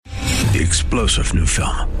The explosive new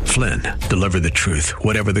film, Flynn, deliver the truth,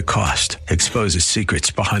 whatever the cost, exposes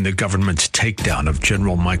secrets behind the government's takedown of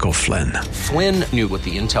General Michael Flynn. Flynn knew what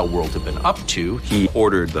the intel world had been up to. He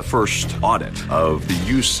ordered the first audit of the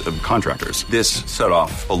use of contractors. This set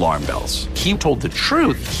off alarm bells. He told the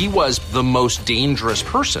truth. He was the most dangerous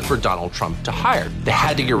person for Donald Trump to hire. They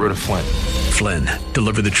had to get rid of Flynn. Flynn,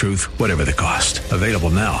 deliver the truth, whatever the cost. Available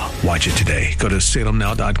now. Watch it today. Go to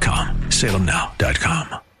salemnow.com.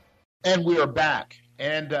 salemnow.com. And we are back.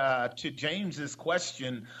 And to James's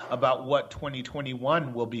question about what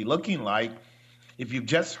 2021 will be looking like, if you've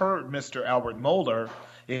just heard Mr. Albert Mohler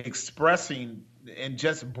expressing in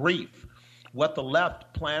just brief what the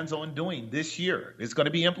left plans on doing this year is going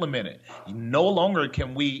to be implemented. No longer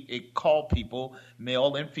can we call people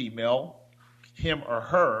male and female, him or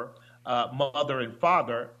her, mother and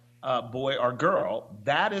father, boy or girl.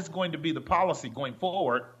 That is going to be the policy going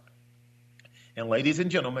forward. And ladies and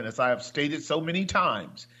gentlemen, as I have stated so many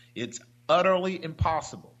times, it's utterly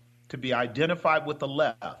impossible to be identified with the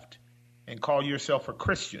left and call yourself a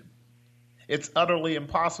Christian. It's utterly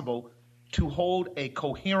impossible to hold a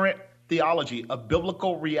coherent theology of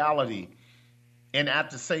biblical reality and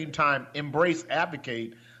at the same time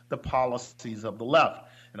advocate the policies of the left.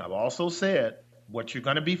 And I've also said what you're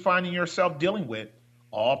going to be finding yourself dealing with,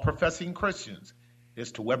 all professing Christians,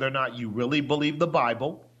 as to whether or not you really believe the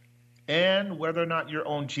Bible and whether or not you're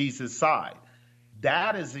on Jesus' side.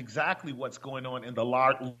 That is exactly what's going on in the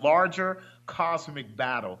larger cosmic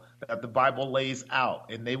battle that the Bible lays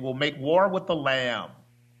out, and they will make war with the Lamb.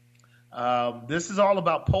 This is all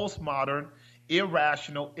about postmodern,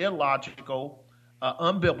 irrational, illogical,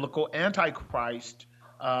 unbiblical, antichrist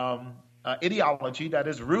ideology that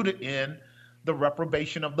is rooted in the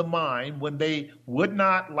reprobation of the mind. When they would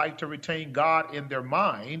not like to retain God in their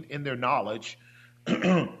mind, in their knowledge,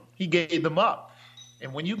 he gave them up.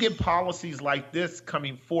 And when you get policies like this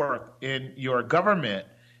coming forth in your government,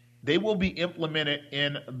 they will be implemented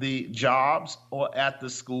in the jobs or at the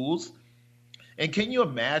schools. And can you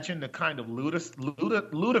imagine the kind of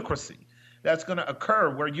ludicrousy that's going to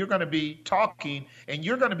occur where you're going to be talking and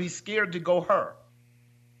you're going to be scared to go her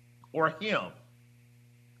or him?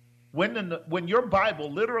 When your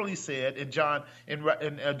Bible literally said in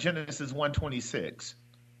Genesis 1:26,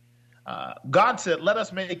 God said, "Let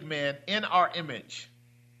us make man in our image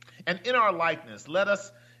and in our likeness. Let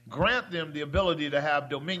us grant them the ability to have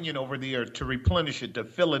dominion over the earth, to replenish it, to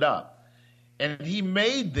fill it up." And he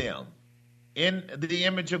made them in the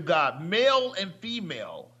image of God. Male and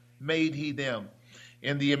female made he them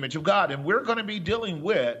in the image of God. And we're going to be dealing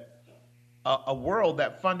with a world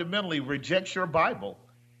that fundamentally rejects your Bible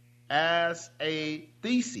as a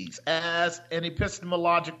thesis, as an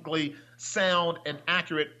epistemologically sound and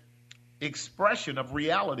accurate expression of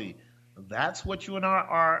reality. That's what you and I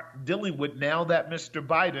are dealing with now that Mr.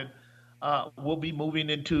 Biden will be moving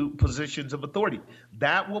into positions of authority.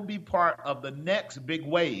 That will be part of the next big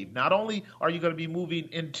wave. Not only are you going to be moving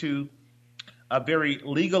into a very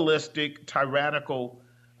legalistic, tyrannical,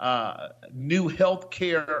 new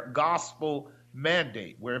healthcare gospel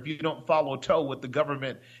mandate, where if you don't follow toe with the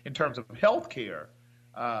government in terms of healthcare,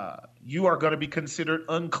 you are going to be considered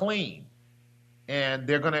unclean. And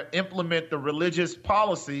they're going to implement the religious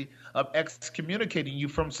policy of excommunicating you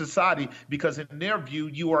from society because in their view,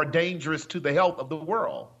 you are dangerous to the health of the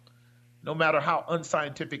world. No matter how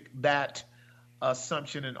unscientific that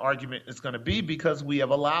assumption and argument is going to be, because we have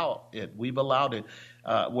allowed it. We've allowed it.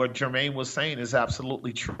 What Jermaine was saying is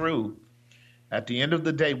absolutely true. At the end of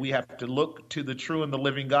the day, we have to look to the true and the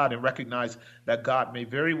living God and recognize that God may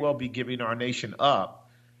very well be giving our nation up,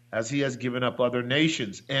 as he has given up other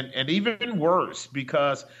nations. And even worse,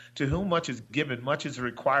 because to whom much is given, much is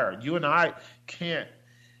required. You and I can't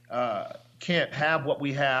have what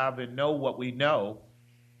we have and know what we know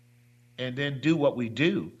and then do what we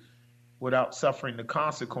do without suffering the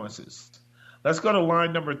consequences. Let's go to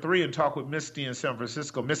line number 3 and talk with Misty in San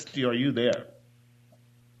Francisco. Misty, are you there?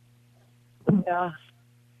 Yeah.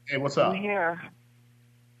 Hey, what's up? I'm here.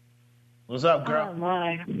 What's up, girl? Oh,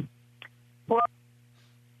 my. Well,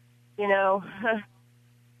 you know,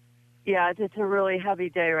 yeah, it's a really heavy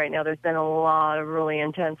day right now. There's been a lot of really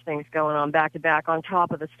intense things going on back to back on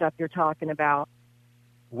top of the stuff you're talking about.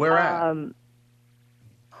 Where at?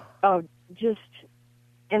 Oh, just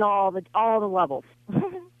in all the levels.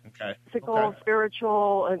 Okay. Physical, okay.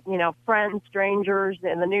 Spiritual, friends, strangers,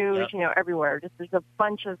 in the news, Yep. Everywhere. Just there's a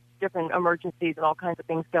bunch of different emergencies and all kinds of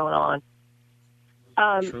things going on.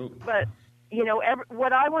 True. But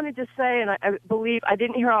what I wanted to say, and I believe I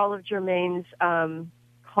didn't hear all of Jermaine's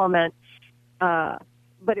comments,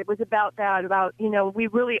 but it was about that, we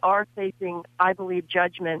really are facing, I believe,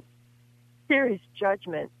 judgment serious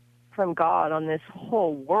judgment from God on this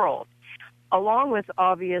whole world, along with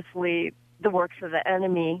obviously the works of the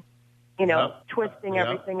enemy, twisting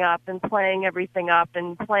everything up and playing everything up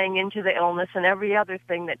and playing into the illness and every other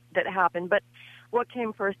thing that happened. But what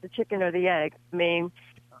came first, the chicken or the egg? I mean,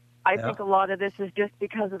 I think a lot of this is just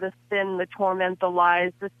because of the sin, the torment, the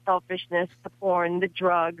lies, the selfishness, the porn, the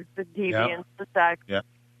drugs, the deviance, the sex. Yeah.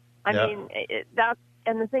 I mean,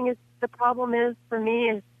 and the thing is, the problem is, for me,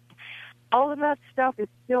 is all of that stuff is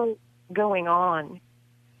still going on.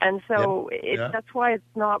 And so that's why it's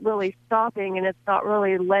not really stopping and it's not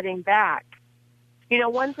really letting back.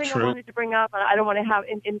 One thing I wanted to bring up, and I don't want to have,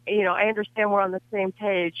 I understand we're on the same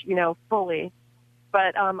page, fully.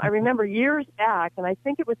 But I remember years back, and I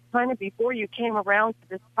think it was kind of before you came around to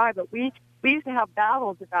this side, but we used to have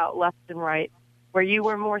battles about left and right, where you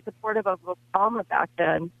were more supportive of Obama back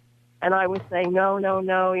then. And I was saying, no,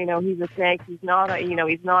 he's a snake, he's not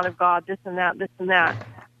he's not of God, this and that.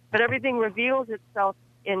 But everything reveals itself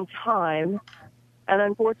in time. And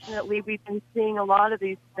unfortunately, we've been seeing a lot of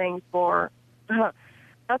these things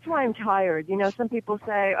that's why I'm tired. Some people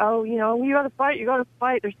say, oh, you got to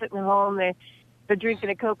fight. They're sitting at home, they're drinking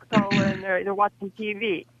a Coca-Cola and they're watching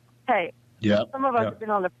TV. Hey, some of us have been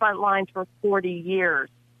on the front lines for 40 years.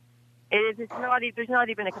 There's not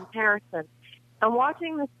even a comparison. And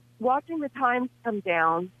watching the times come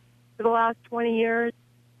down for the last 20 years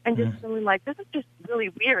and just feeling like this is just really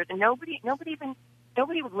weird, and nobody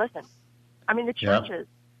would listen. I mean, the churches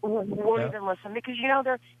won't even listen because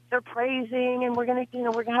they're praising, and we're gonna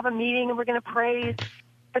have a meeting and we're gonna praise,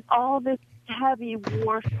 but all this heavy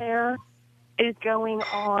warfare is going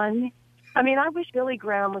on. I mean, I wish Billy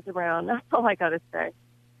Graham was around. That's all I gotta say.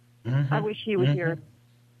 I wish he was here.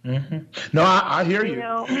 No, I hear you.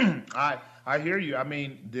 I hear you. I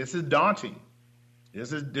mean, this is daunting.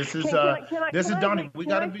 This is daunting. We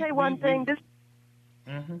got to say one thing.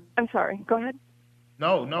 I'm sorry. Go ahead.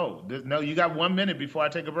 No. You got 1 minute before I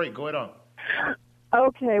take a break. Go ahead on.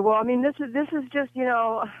 Okay. Well, I mean, this is just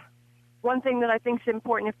one thing that I think is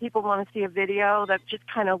important if people want to see a video that just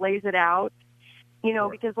kind of lays it out.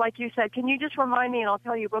 Because like you said, can you just remind me, and I'll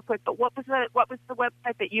tell you real quick. But what was the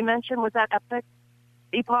website that you mentioned? Was that Epic?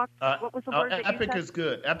 Epoch? What was the word that you Epic said? is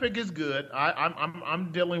good. Epic is good.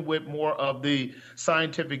 I'm dealing with more of the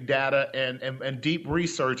scientific data and deep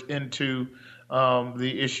research into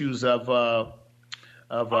the issues of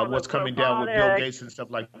what's coming down with Bill Gates and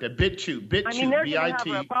stuff like that. BitChute, I mean, they're going to have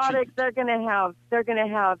robotics. They're going to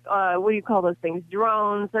have what do you call those things?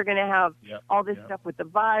 Drones. They're going to have all this stuff with the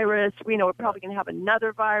virus. We're probably going to have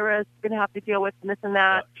another virus. We're going to have to deal with this and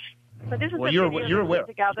that. So this is you're aware. You're aware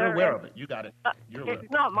of it. You got it. It's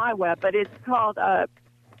not my web, but it's called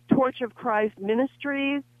Torch of Christ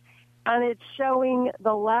Ministries, and it's showing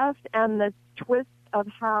the left and the twist of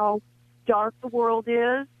how dark the world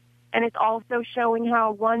is, and it's also showing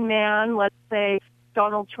how one man, let's say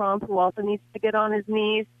Donald Trump, who also needs to get on his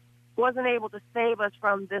knees, wasn't able to save us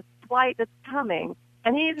from this plight that's coming,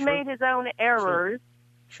 and he's made his own errors.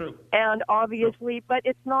 True. And obviously, but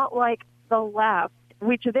it's not like the left,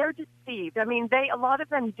 which they're deceived. I mean, a lot of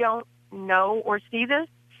them don't know or see this.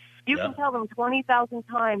 You can tell them 20,000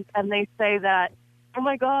 times, and they say that, oh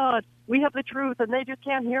my God, we have the truth, and they just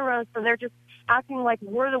can't hear us, and they're just acting like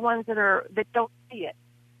we're the ones that don't see it.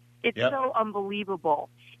 It's so unbelievable.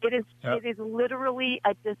 It is literally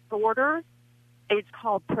a disorder. It's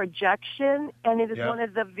called projection, and it is one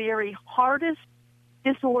of the very hardest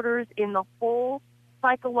disorders in the whole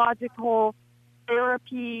psychological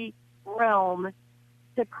therapy realm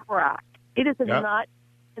to crack. It is a nut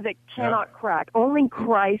that cannot crack. Only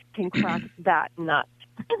Christ can crack that nut.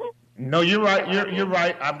 No, you're right. You're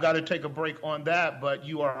right. I've got to take a break on that, but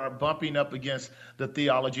you are bumping up against the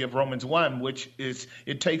theology of Romans 1, which is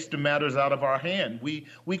it takes the matters out of our hand. We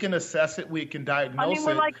can assess it, we can diagnose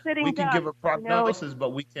we're like it, we can give a prognosis, but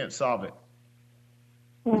we can't solve it.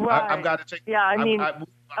 Right. I've got to take. Yeah,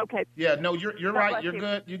 okay. Yeah, no, you're right. You're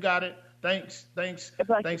good. You got it. Thanks,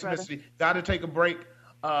 Missy. Got to take a break.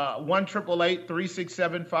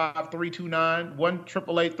 1-888-367-5329.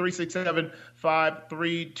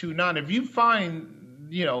 1-888-367-5329. If you find,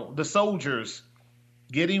 the soldiers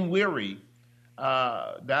getting weary,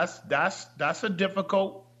 that's a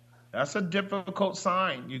difficult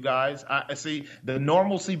sign, you guys. I see the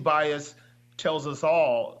normalcy bias tells us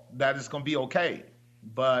all that it's going to be okay,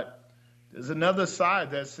 but there's another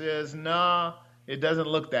side that says, nah, it doesn't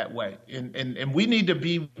look that way, and we need to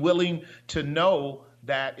be willing to know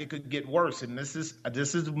that it could get worse. And this is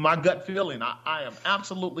my gut feeling. I am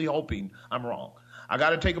absolutely hoping I'm wrong. I got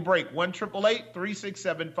to take a break.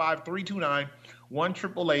 1-888-367-5329.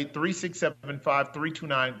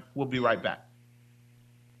 1-888-367-5329. We'll be right back.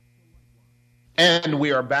 And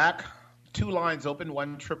we are back. Two lines open,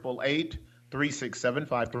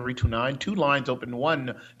 1-888-367-5329. Two lines open,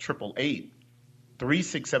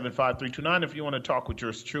 1-888-367-5329. If you want to talk with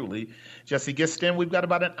yours truly, Jesse Gistin. We've got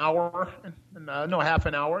about an hour, half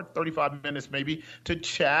an hour, 35 minutes maybe, to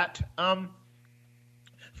chat.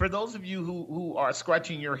 For those of you who are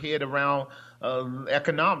scratching your head around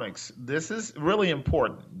economics, this is really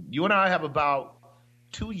important. You and I have about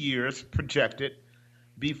 2 years projected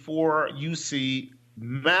before you see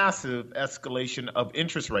massive escalation of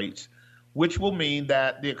interest rates, which will mean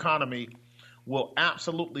that the economy will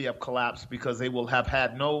absolutely have collapsed because they will have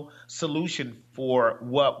had no solution for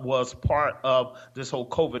what was part of this whole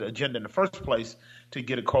COVID agenda in the first place to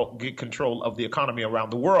get control of the economy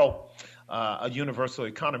around the world, a universal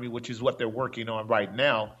economy, which is what they're working on right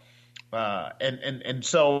now. And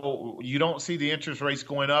so you don't see the interest rates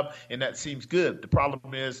going up, and that seems good. The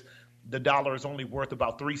problem is the dollar is only worth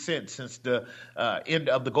about 3 cents since the end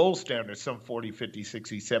of the gold standard, some 40, 50,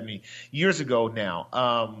 60, 70 years ago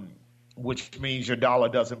now, which means your dollar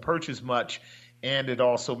doesn't purchase much. And it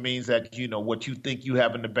also means that, what you think you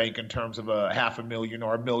have in the bank in terms of $500,000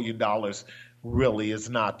 or $1 million really is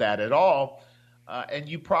not that at all. And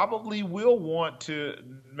you probably will want to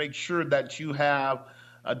make sure that you have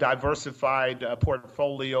a diversified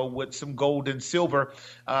portfolio with some gold and silver,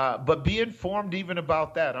 but be informed even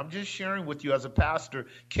about that. I'm just sharing with you as a pastor,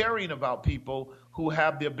 caring about people who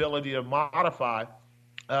have the ability to modify.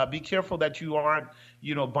 Be careful that you aren't,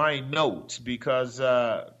 buying notes, because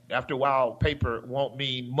after a while, paper won't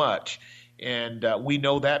mean much. And we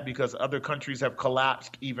know that because other countries have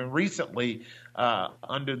collapsed even recently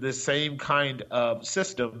under this same kind of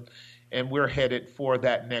system. And we're headed for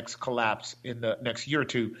that next collapse in the next year or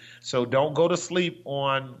two. So don't go to sleep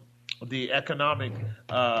on the economic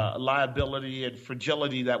liability and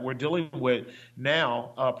fragility that we're dealing with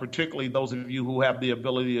now, particularly those of you who have the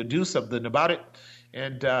ability to do something about it.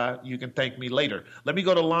 And you can thank me later. Let me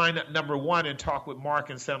go to line number 1 and talk with Mark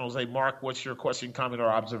in San Jose. Mark, what's your question, comment, or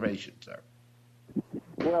observation, sir?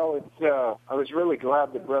 Well, I was really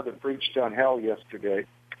glad that Brother preached on hell yesterday.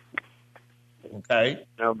 Okay.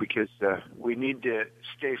 Because we need to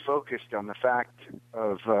stay focused on the fact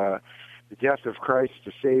of the death of Christ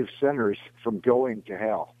to save sinners from going to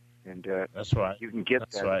hell. And that's right. You can get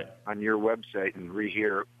on your website and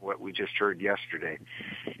rehear what we just heard yesterday.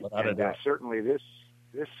 Certainly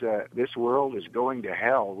this world is going to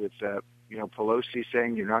hell with Pelosi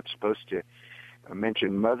saying you're not supposed to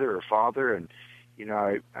mention mother or father. And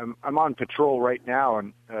I'm on patrol right now,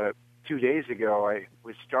 and 2 days ago I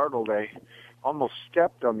was startled. I almost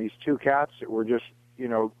stepped on these two cats that were just,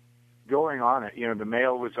 going on it. The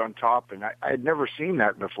male was on top, and I had never seen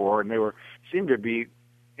that before, and they seemed to be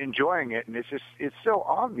enjoying it. And it's so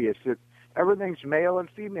obvious that everything's male and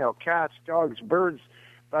female, cats, dogs, birds.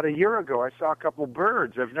 About a year ago, I saw a couple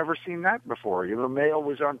birds. I've never seen that before. The male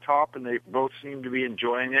was on top, and they both seemed to be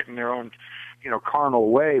enjoying it in their own,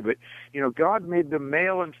 carnal way. But, God made them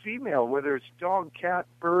male and female, whether it's dog, cat,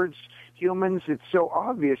 birds, humans. It's so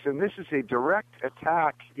obvious. And this is a direct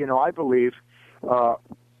attack, I believe,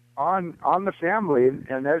 on the family.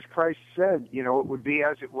 And as Christ said, it would be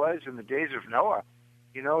as it was in the days of Noah.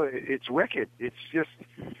 It's wicked. It's just,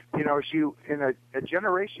 in a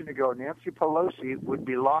generation ago, Nancy Pelosi would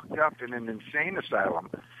be locked up in an insane asylum.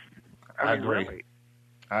 I agree. Really.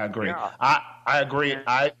 I agree. Yeah. I agree.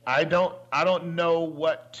 I don't know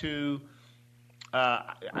what to.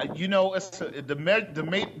 It's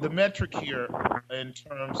the metric here in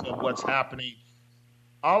terms of what's happening.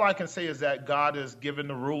 All I can say is that God has given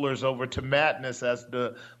the rulers over to madness, as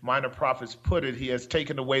the minor prophets put it. He has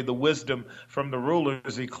taken away the wisdom from the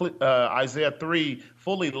rulers. Isaiah 3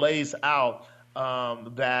 fully lays out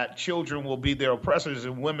that children will be their oppressors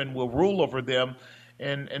and women will rule over them.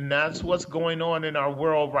 And that's what's going on in our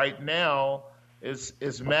world right now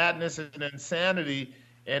is madness and insanity.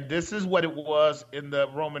 And this is what it was in the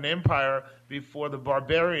Roman Empire before the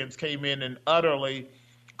barbarians came in and utterly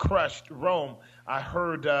crushed Rome. I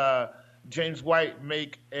heard James White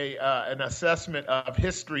make an assessment of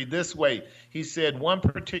history this way. He said one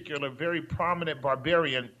particular very prominent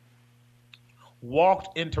barbarian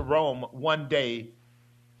walked into Rome one day,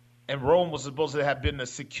 and Rome was supposed to have been the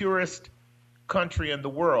securest country in the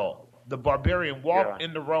world. The barbarian walked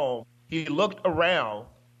into Rome. He looked around.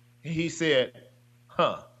 He said,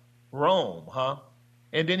 Rome, huh?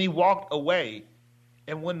 And then he walked away.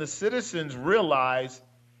 And when the citizens realized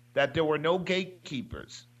that there were no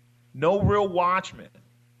gatekeepers, no real watchmen,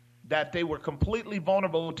 that they were completely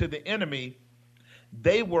vulnerable to the enemy,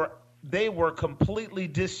 they were they were completely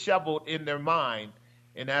disheveled in their mind.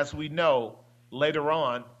 And as we know, later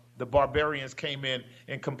on, the barbarians came in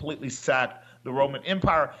and completely sacked the Roman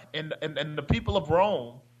Empire. And the people of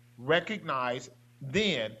Rome recognized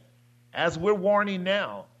then, as we're warning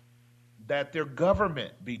now, that their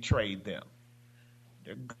government betrayed them.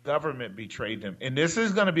 Their government betrayed them. And this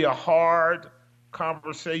is going to be a hard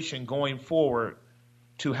conversation going forward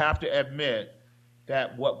to have to admit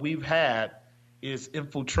that what we've had is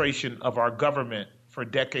infiltration of our government for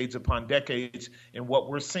decades upon decades. And what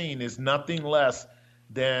we're seeing is nothing less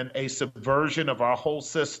than a subversion of our whole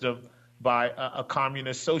system by a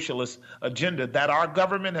communist socialist agenda that our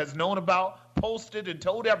government has known about, posted and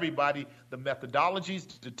told everybody the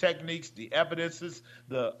methodologies, the techniques, the evidences,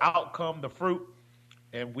 the outcome, the fruit.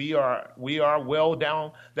 And we are well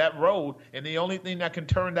down that road. And the only thing that can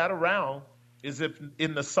turn that around is if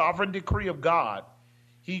in the sovereign decree of God,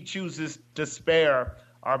 he chooses to spare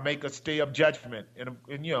or make a stay of judgment. And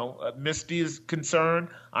Misty is concerned.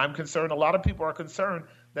 I'm concerned. A lot of people are concerned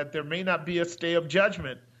that there may not be a stay of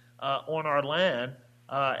judgment on our land.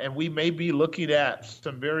 And we may be looking at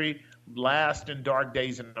some very last and dark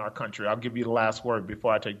days in our country. I'll give you the last word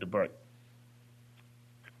before I take the break.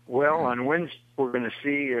 Well, on Wednesday, we're going to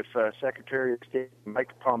see if Secretary of State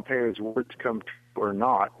Mike Pompeo's words come true or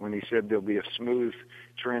not when he said there'll be a smooth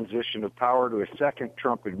transition of power to a second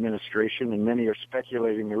Trump administration. And many are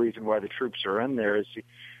speculating the reason why the troops are in there is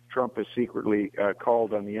Trump has secretly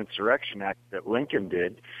called on the Insurrection Act that Lincoln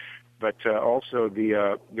did. But also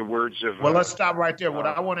the words of... Well, let's stop right there. What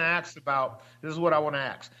I want to ask about, this is what I want to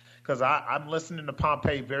ask, because I'm listening to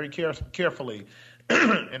Pompeo very carefully,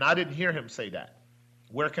 and I didn't hear him say that.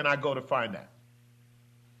 Where can I go to find that?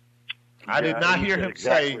 I did not hear him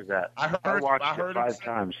say that. I heard it 5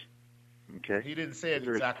 times. Okay. He didn't say it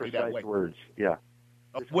exactly that way. Words. Yeah.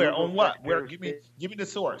 Where? On what? Where? Give me the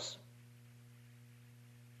source.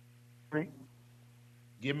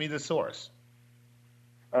 Give me the source.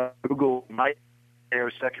 Google Mike Pompeo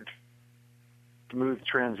second smooth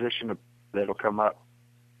transition that'll come up.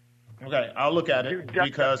 Okay, I'll look at it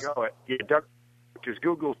because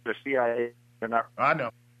Google's the CIA. I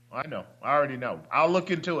know. I already know. I'll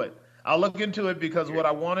look into it because what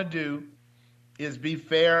I want to do is be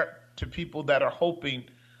fair to people that are hoping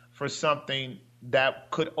for something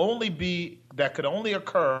that could only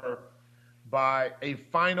occur by a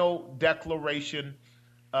final declaration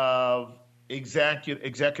of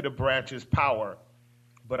executive branch's power.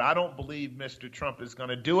 But I don't believe Mr. Trump is going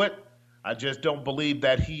to do it. I just don't believe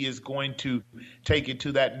that he is going to take it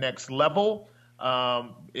to that next level.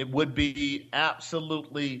 It would be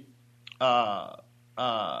absolutely,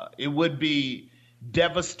 it would be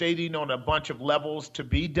devastating on a bunch of levels to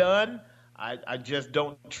be done. I just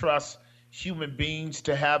don't trust human beings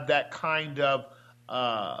to have that kind of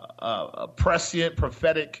prescient,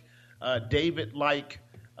 prophetic, David-like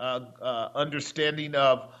understanding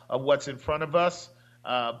of what's in front of us.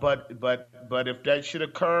 But if that should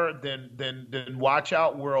occur, then watch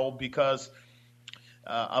out, world, because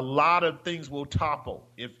a lot of things will topple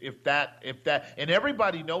if that, and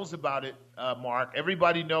everybody knows about it, Mark.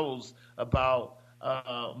 Everybody knows about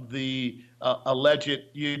the alleged,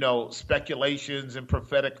 speculations and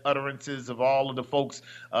prophetic utterances of all of the folks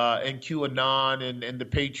in QAnon and the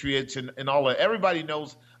Patriots and all of it. Everybody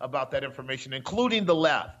knows about that information, including the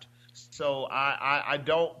left. So I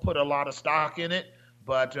don't put a lot of stock in it,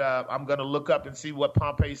 but I'm going to look up and see what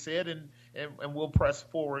Pompeo said, and we'll press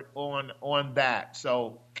forward on that.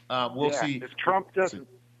 So we'll see. If Trump doesn't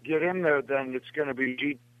get in there, then it's going to be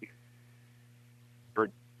G for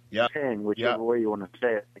 10, whichever way you want to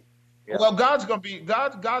say it. Yeah. Well, God's going to be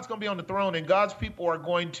on the throne, and God's people are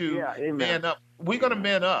going to man up. We're going to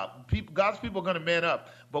man up. God's people are going to man up,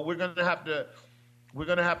 but we're going to have to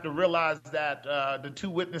realize that the two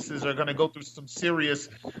witnesses are going to go through some serious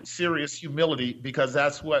humility, because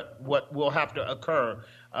that's what will have to occur.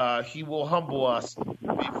 He will humble us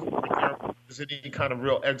before there is any kind of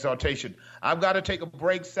real exaltation. I've got to take a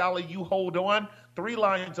break. Sally, you hold on. 3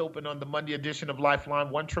 lines open on the Monday edition of Lifeline,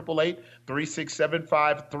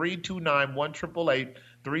 1-888-3675-329,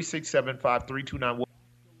 1-888-3675-329.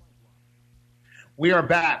 We are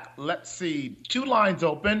back. Let's see. 2 lines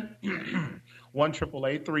open.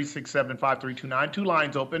 1-888-3675-329. 2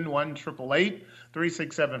 lines open.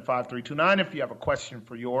 1-888-3675-329. If you have a question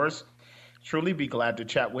for yours, truly be glad to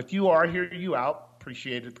chat with you or hear you out.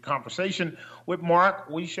 Appreciated the conversation with Mark.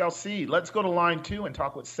 We shall see. Let's go to line 2 and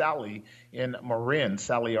talk with Sally in Marin.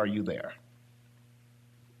 Sally, are you there?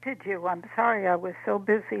 Did you? I'm sorry. I was so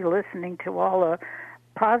busy listening to all the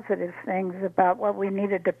positive things about what we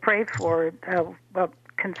needed to pray for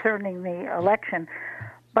concerning the election.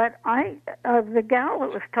 But the gal that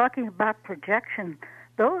was talking about projection,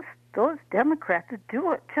 those Democrats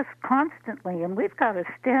do it just constantly, and we've got to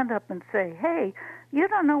stand up and say, hey, you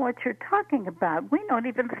don't know what you're talking about. We don't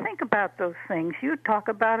even think about those things. You talk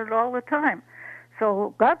about it all the time.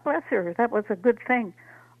 So God bless her. That was a good thing.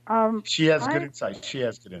 She has good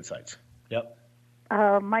insights. Yep.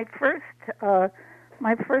 My first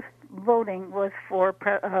voting was for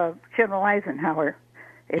General Eisenhower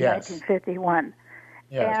in 1951.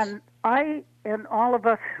 Yes. And I and all of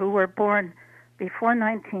us who were born before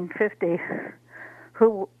 1950,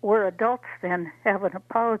 who were adults then, have an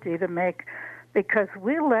apology to make, because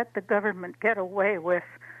we let the government get away with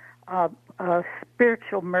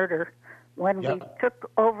spiritual murder when we took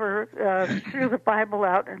over, threw the Bible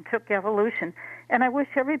out and took evolution. And I wish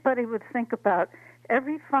everybody would think about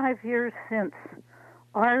every 5 years since,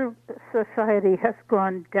 our society has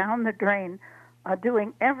gone down the drain,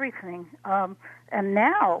 doing everything. And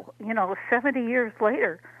now, 70 years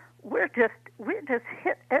later, we're just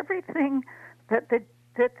hit everything that the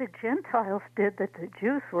Gentiles did that the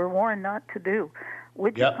Jews were warned not to do.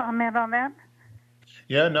 Would you comment on that?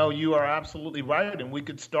 Yeah, no, you are absolutely right. And we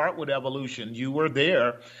could start with evolution. You were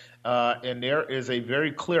there, and there is a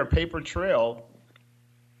very clear paper trail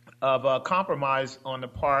of compromise on the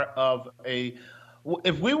part of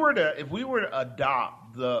if we were to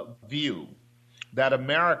adopt the view that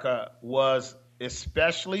America was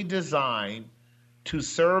especially designed to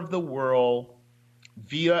serve the world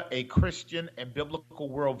via a Christian and biblical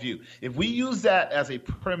worldview. If we use that as a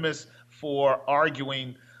premise for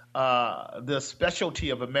arguing the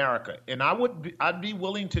specialty of America, and I'd be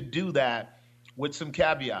willing to do that with some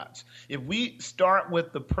caveats. If we start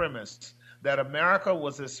with the premise that America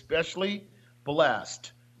was especially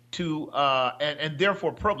blessed to and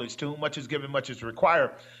therefore privileged, to whom much is given, much is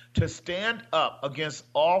required, to stand up against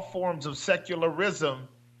all forms of secularism,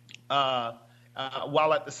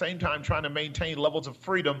 while at the same time trying to maintain levels of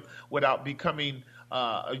freedom without becoming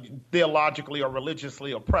theologically or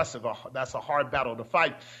religiously oppressive. That's a hard battle to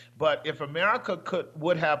fight. But if America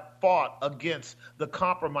would have fought against the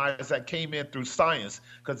compromise that came in through science,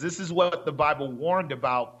 because this is what the Bible warned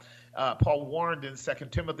about, Paul warned in 2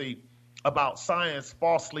 Timothy about science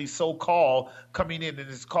falsely so-called coming in, and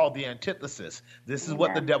it's called the antithesis. This is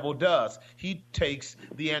what the devil does. He takes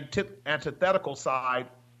the antithetical side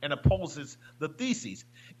and opposes the theses.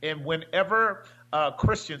 And whenever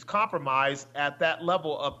Christians compromise at that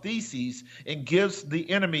level of theses and gives the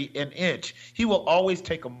enemy an inch, he will always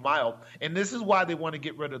take a mile. And this is why they want to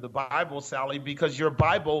get rid of the Bible, Sally, because your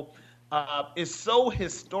Bible is so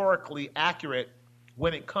historically accurate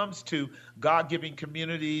when it comes to God-giving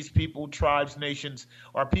communities, people, tribes, nations,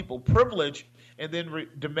 or people privileged, and then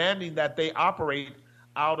demanding that they operate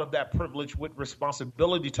out of that privilege with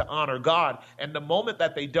responsibility to honor God. And the moment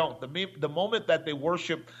that they don't, the moment that they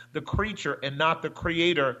worship the creature and not the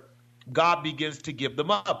creator, God begins to give them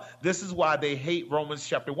up. This is why they hate Romans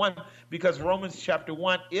chapter 1, because Romans chapter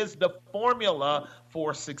 1 is the formula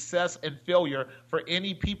for success and failure for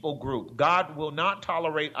any people group. God will not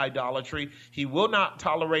tolerate idolatry. He will not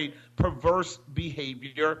tolerate perverse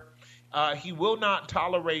behavior. He will not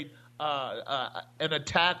tolerate an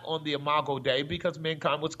attack on the Imago Dei, because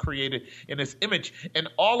mankind was created in his image. And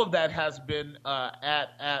all of that has been at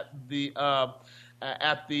the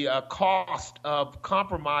cost of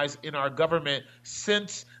compromise in our government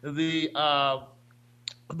since the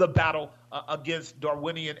battle against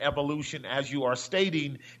Darwinian evolution, as you are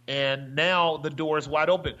stating, and now the door is wide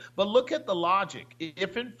open. But look at the logic.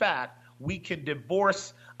 If in fact we can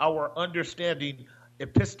divorce our understanding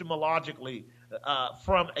epistemologically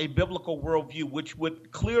from a biblical worldview, which would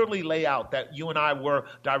clearly lay out that you and I were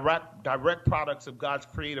direct products of God's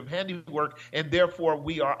creative handiwork, and therefore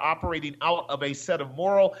we are operating out of a set of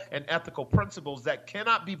moral and ethical principles that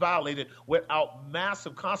cannot be violated without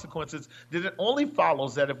massive consequences, then it only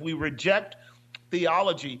follows that if we reject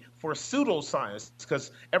theology for pseudoscience,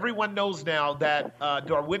 because everyone knows now that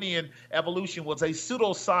Darwinian evolution was a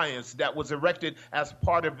pseudoscience that was erected as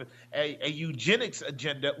part of a eugenics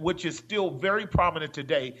agenda, which is still very prominent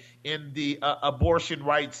today in the abortion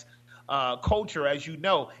rights culture, as you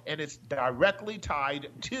know, and it's directly tied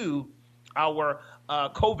to our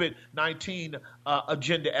COVID-19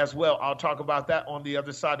 agenda as well. I'll talk about that on the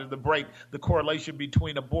other side of the break, the correlation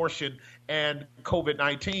between abortion and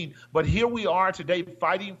COVID-19. But here we are today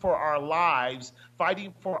fighting for our lives,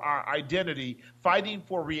 fighting for our identity, fighting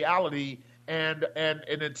for reality. And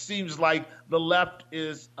it seems like the left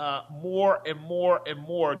is more and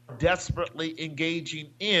more desperately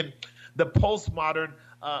engaging in the postmodern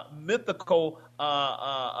mythical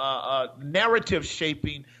narrative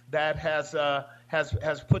shaping that has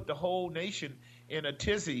has put the whole nation in a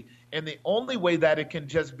tizzy. And the only way that it can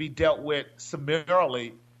just be dealt with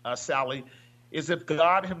summarily, Sally, is if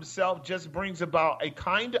God himself just brings about a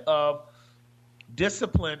kind of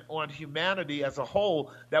discipline on humanity as a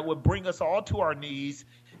whole that would bring us all to our knees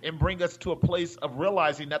and bring us to a place of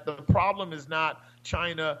realizing that the problem is not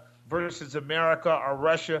China versus America or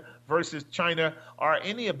Russia versus China or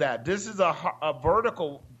any of that. This is a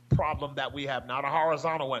vertical problem that we have, not a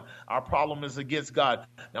horizontal one. Our problem is against God.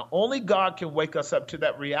 Now, only God can wake us up to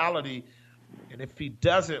that reality. And if he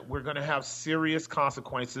doesn't, we're going to have serious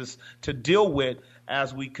consequences to deal with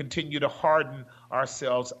as we continue to harden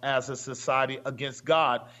ourselves as a society against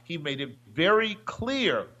God. He made it very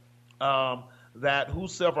clear that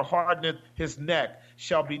whosoever hardeneth his neck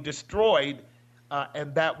shall be destroyed,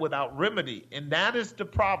 and that without remedy. And that is the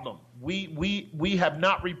problem. We have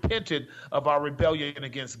not repented of our rebellion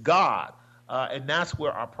against God, and that's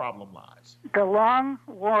where our problem lies. The long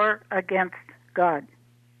war against God.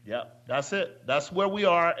 Yep, that's it. That's where we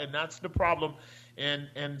are, and that's the problem.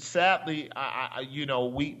 And sadly,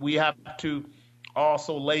 we have to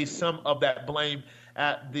also lay some of that blame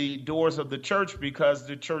at the doors of the church, because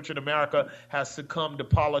the church in America has succumbed to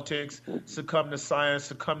politics, succumbed to science,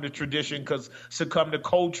 succumbed to tradition, succumbed to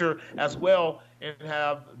culture as well, and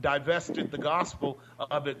have divested the gospel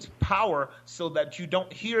of its power so that you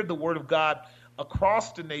don't hear the word of God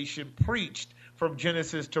across the nation preached from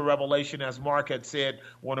Genesis to Revelation. As Mark had said,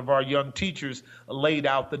 one of our young teachers laid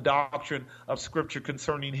out the doctrine of Scripture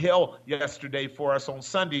concerning hell yesterday for us on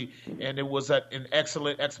Sunday, and it was an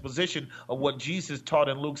excellent exposition of what Jesus taught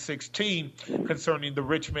in Luke 16 concerning the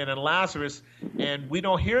rich man and Lazarus. And we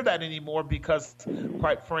don't hear that anymore because,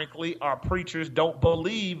 quite frankly, our preachers don't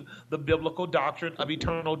believe the biblical doctrine of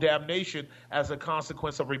eternal damnation as a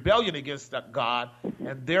consequence of rebellion against God,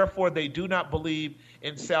 and therefore they do not believe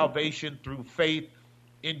in salvation through faith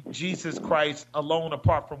in Jesus Christ alone,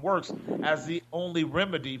 apart from works, as the only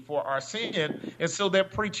remedy for our sin. And so they're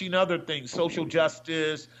preaching other things, social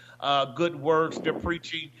justice, good works. They're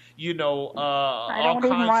preaching, I don't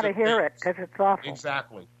even want to hear it because it's awful.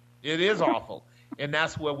 Exactly. It is awful. And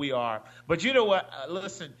that's where we are. But you know what?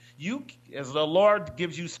 Listen, you, as the Lord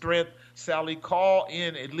gives you strength, Sally, call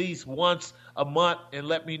in at least once a month and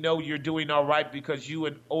let me know you're doing all right, because you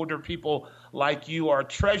and older people like you are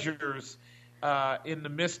treasures in the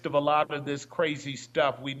midst of a lot of this crazy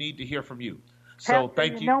stuff. We need to hear from you. So Pastor,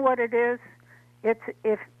 thank you. You know what it is? It's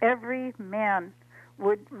if every man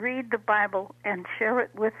would read the Bible and share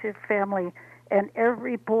it with his family, and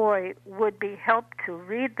every boy would be helped to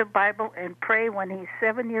read the Bible and pray when he's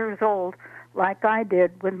 7 years old, like I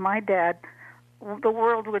did with my dad, the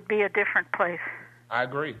world would be a different place. I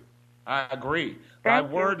agree. Thy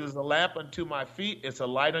word is a lamp unto my feet. It's a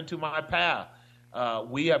light unto my path.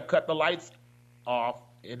 We have cut the lights off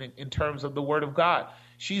in terms of the word of God.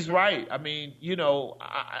 She's right. I mean,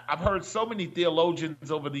 I've heard so many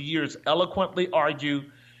theologians over the years eloquently argue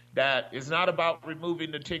that it's not about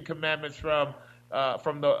removing the Ten Commandments from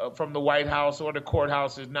the White House or the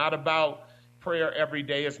courthouse. It's not about prayer every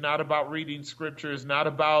day. It's not about reading scripture. It's not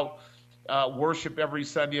about worship every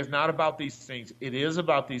Sunday. It's not about these things. It is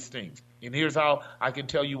about these things. And here's how I can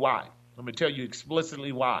tell you why. I'm going to tell you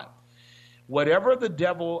explicitly why. Whatever the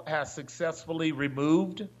devil has successfully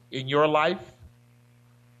removed in your life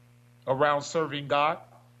around serving God,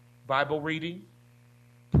 Bible reading,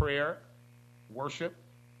 prayer, worship,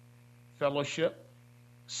 fellowship,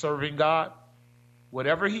 serving God,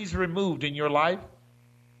 whatever he's removed in your life,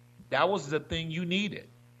 that was the thing you needed.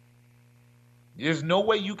 There's no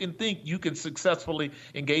way you can think you can successfully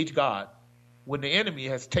engage God when the enemy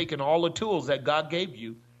has taken all the tools that God gave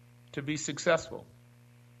you to be successful.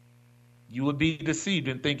 You would be deceived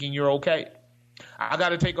in thinking you're okay. I got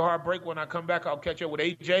to take a hard break. When I come back, I'll catch up with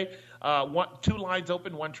AJ. Two lines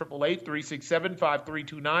open,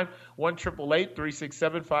 1-888-367-5329,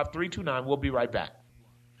 1-888-367-5329. We'll be right back.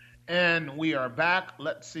 And we are back.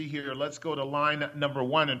 Let's see here. Let's go to line number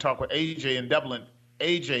 1 and talk with AJ in Dublin.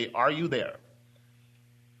 AJ, are you there?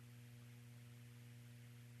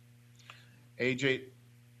 AJ,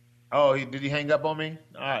 did he hang up on me?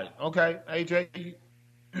 All right. Okay, AJ.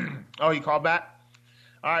 Oh, he called back?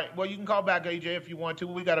 All right. Well, you can call back, AJ, if you want to.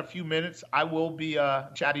 We got a few minutes. I will be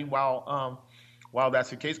chatting while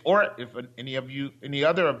that's the case. Or if any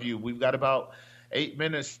other of you, we've got about 8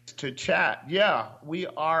 minutes to chat. Yeah, we're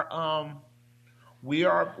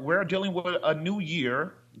dealing with a new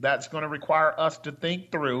year that's going to require us to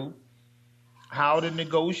think through how to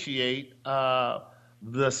negotiate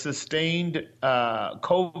the sustained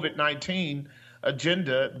COVID-19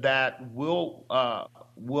 agenda that will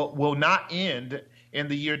not end in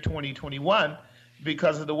the year 2021,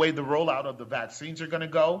 because of the way the rollout of the vaccines are going to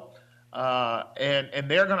go, and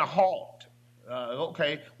they're going to halt.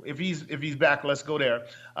 Okay, if he's back, let's go there.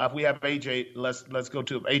 If we have AJ, let's go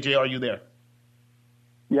to him. AJ, are you there?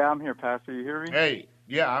 Yeah, I'm here, Pastor. You hear me? Hey,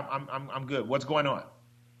 yeah, I'm good. What's going on?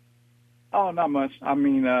 Oh, not much. I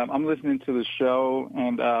mean, I'm listening to the show,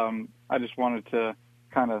 and I just wanted to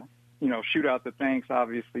kind of, shoot out the thanks.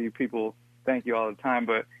 Obviously, people thank you all the time,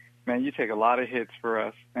 but man, you take a lot of hits for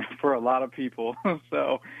us and for a lot of people.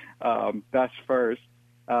 So that's first.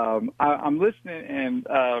 I'm listening, and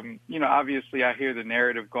obviously, I hear the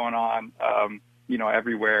narrative going on,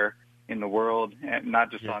 everywhere in the world, and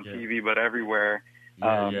not just on TV, but everywhere.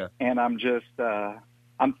 And I'm just,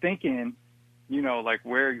 I'm thinking, like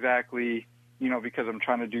where exactly, because I'm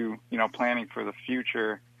trying to do, planning for the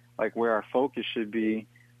future, like where our focus should be.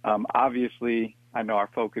 Obviously, I know our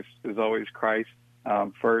focus is always Christ.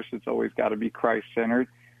 First, it's always got to be Christ-centered.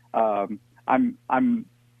 I'm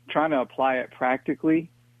trying to apply it practically.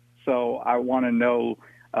 So I want to know,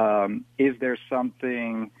 is there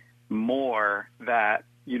something more that,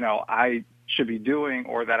 I should be doing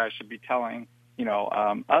or that I should be telling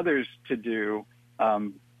others to do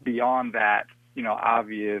beyond that,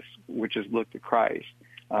 obvious, which is look to Christ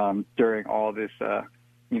during all this,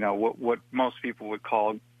 what most people would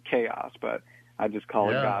call chaos, but I just call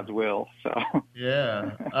it God's will. So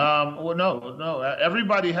well, no,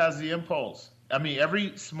 everybody has the impulse. I mean,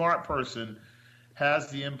 every smart person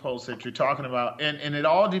has the impulse that you're talking about, and it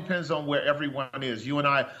all depends on where everyone is. You and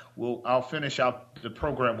I'll finish out the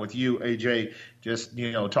program with you, AJ, just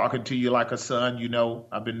talking to you like a son.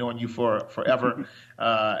 I've been knowing you for forever,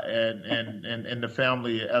 and the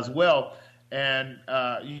family as well. And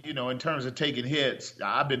in terms of taking hits,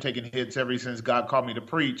 I've been taking hits ever since God called me to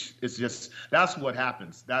preach. It's just that's what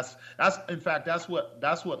happens. That's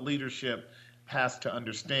what leadership has to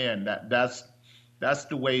understand. That's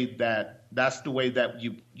the way that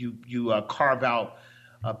you carve out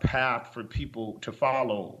a path for people to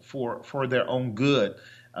follow for their own good.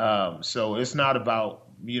 So it's not about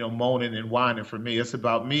moaning and whining for me. It's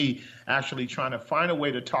about me actually trying to find a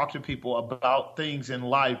way to talk to people about things in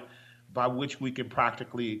life by which we can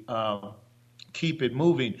practically keep it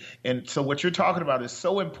moving. And so what you're talking about is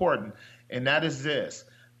so important, and that is this.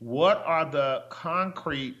 What are the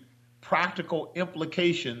concrete, practical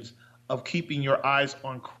implications of keeping your eyes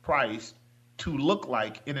on Christ to look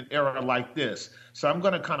like in an era like this? So I'm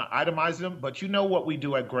going to kind of itemize them, but you know what we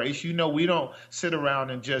do at Grace. We don't sit around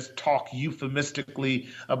and just talk euphemistically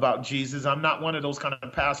about Jesus. I'm not one of those kind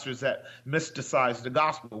of pastors that mysticize the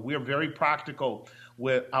gospel. We're very practical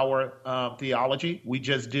with our theology. We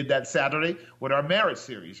just did that Saturday with our marriage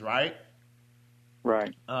series, right?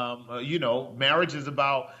 Right. Marriage is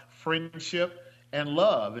about friendship and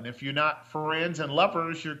love. And if you're not friends and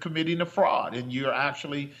lovers, you're committing a fraud, and you're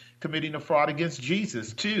actually committing a fraud against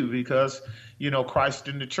Jesus too, because, Christ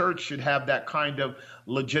and the church should have that kind of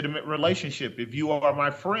legitimate relationship. If you are my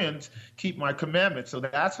friends, keep my commandments. So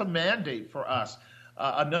that's a mandate for us.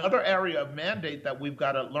 Another area of mandate that we've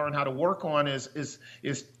got to learn how to work on is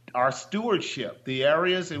our stewardship, the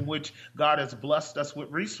areas in which God has blessed us with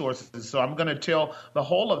resources. So I'm going to tell the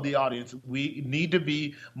whole of the audience, we need to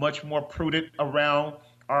be much more prudent around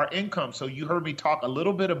our income. So you heard me talk a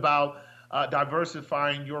little bit about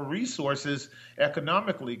diversifying your resources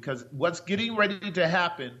economically, because what's getting ready to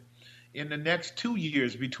happen in the next 2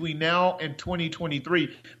 years between now and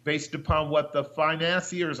 2023, based upon what the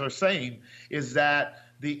financiers are saying, is that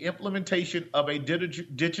the implementation of a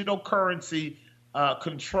digital currency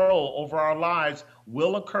control over our lives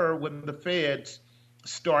will occur when the Feds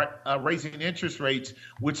start raising interest rates,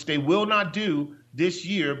 which they will not do this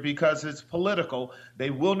year because it's political. They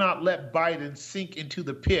will not let Biden sink into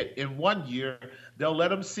the pit in 1 year. They'll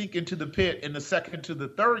let him sink into the pit in the second to the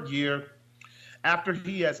third year, after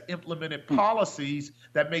he has implemented policies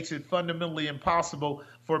that makes it fundamentally impossible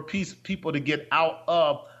for people to get out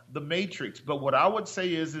of the matrix. But what I would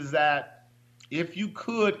say is that if you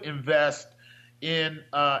could invest in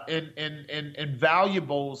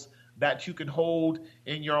valuables that you can hold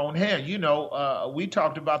in your own hand. We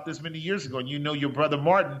talked about this many years ago, and your brother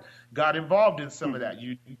Martin got involved in some of that.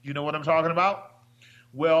 You know what I'm talking about?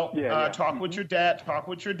 Well, talk with your dad,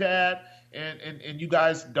 and you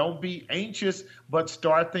guys don't be anxious, but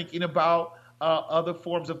start thinking about other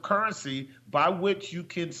forms of currency by which you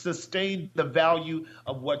can sustain the value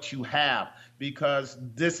of what you have, because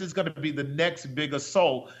this is going to be the next big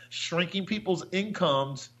assault. Shrinking people's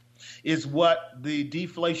incomes is what the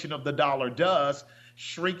deflation of the dollar does.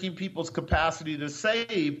 Shrinking people's capacity to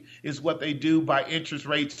save is what they do by interest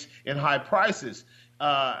rates and high prices.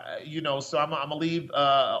 So I'm going to leave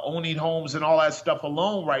owning homes and all that stuff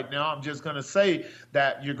alone right now. I'm just going to say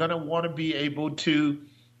that you're going to want to be able to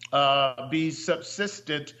be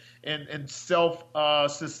subsistent and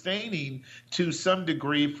self-sustaining to some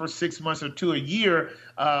degree for 6 months or to a year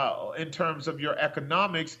in terms of your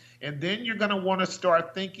economics. And then you're going to want to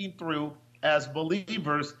start thinking through, as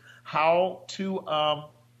believers, how to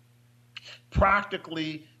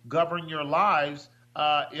practically govern your lives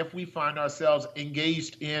if we find ourselves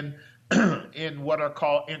engaged in what are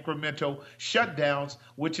called incremental shutdowns,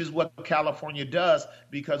 which is what California does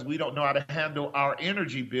because we don't know how to handle our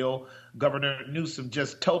energy bill. Governor Newsom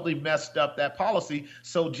just totally messed up that policy.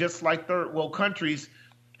 So just like third world countries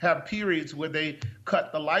have periods where they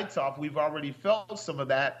cut the lights off, we've already felt some of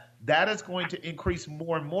that. That is going to increase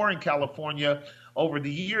more and more in California over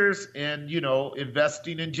the years, and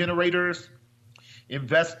investing in generators,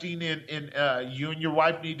 investing in you and your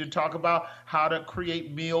wife need to talk about how to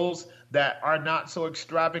create meals that are not so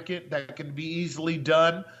extravagant, that can be easily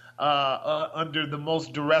done under the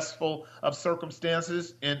most duressful of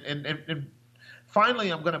circumstances. And finally,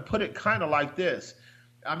 I'm going to put it kind of like this.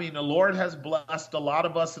 I mean, the Lord has blessed a lot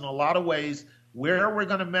of us in a lot of ways. Where we're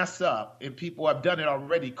going to mess up, and people have done it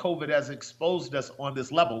already, COVID has exposed us on this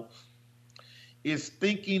level, is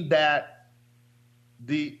thinking that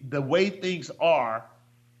the way things are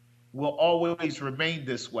will always remain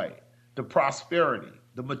this way. The prosperity,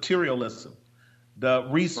 the materialism, the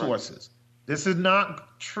resources. Right. This is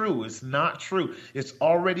not true. It's not true. It's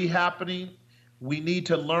already happening. We need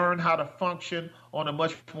to learn how to function on a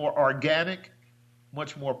much more organic,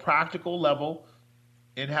 much more practical level,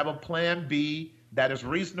 and have a plan B that is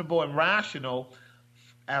reasonable and rational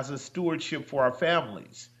as a stewardship for our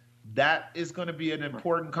families. That is going to be an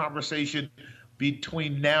important conversation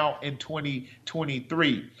between now and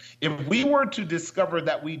 2023. If we were to discover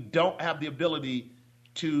that we don't have the ability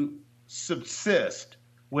to subsist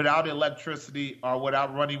without electricity or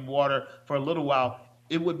without running water for a little while,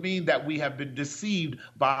 it would mean that we have been deceived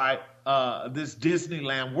by this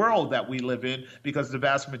Disneyland world that we live in, because the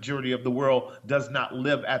vast majority of the world does not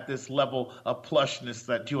live at this level of plushness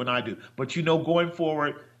that you and I do. But going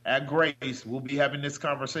forward at Grace, we'll be having this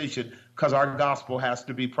conversation because our gospel has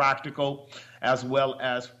to be practical as well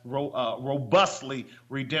as robustly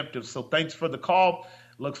redemptive. So thanks for the call.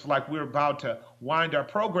 Looks like we're about to wind our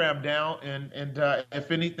program down. And if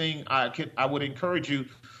anything, I would encourage you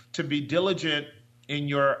to be diligent in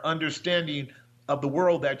your understanding of the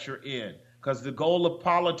world that you're in, because the goal of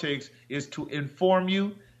politics is to inform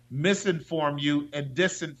you, misinform you, and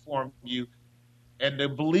disinform you. And the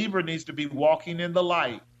believer needs to be walking in the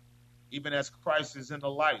light, even as Christ is in the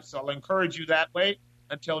light. So I'll encourage you that way.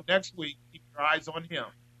 Until next week, keep your eyes on him.